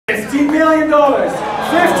million.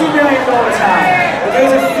 $50 million now.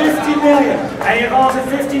 There's a $50 million. And you're on to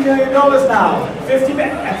 $50 million now. $50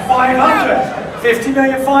 million and 500.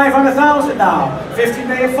 $50,500,000 now.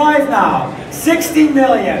 $50,500,000 now. $60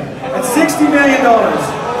 million and $60 million.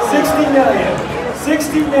 $60 million.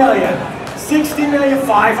 $60 million.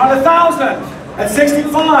 $60,500,000 and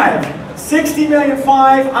 65.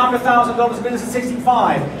 $60,500,000 business at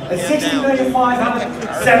 65. At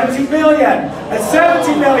 $60,500,000. $70 million. At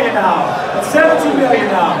 $70 million now. At $70 million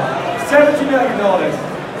now. $70 million.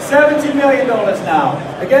 $70 million now.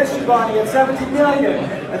 Against you, Barney, at $70 million.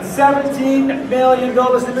 At $17 million,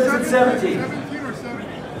 the business at 70.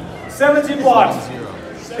 70 what?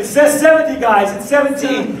 It says 70, guys, it's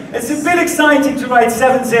 17. It's a bit exciting to write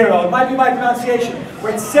 70. It might be my pronunciation.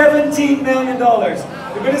 We're at $17 million.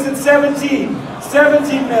 The bid is at 17.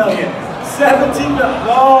 17 million. 17 million.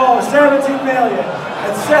 Oh, 17 million.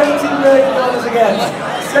 And $17 million again.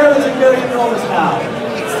 $17 million now.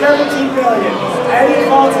 17 million. Any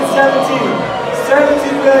advance at 17.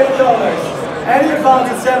 $17 million. Any advance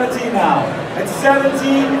at 17 now. At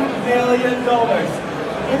 $17 million.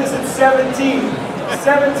 It is at 17.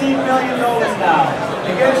 $17 million now.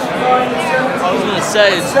 Against Brian at 17. I was going to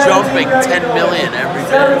say it's jumping 10 million every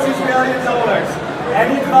day. $17 million.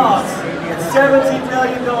 Any advance at $17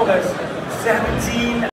 million. 17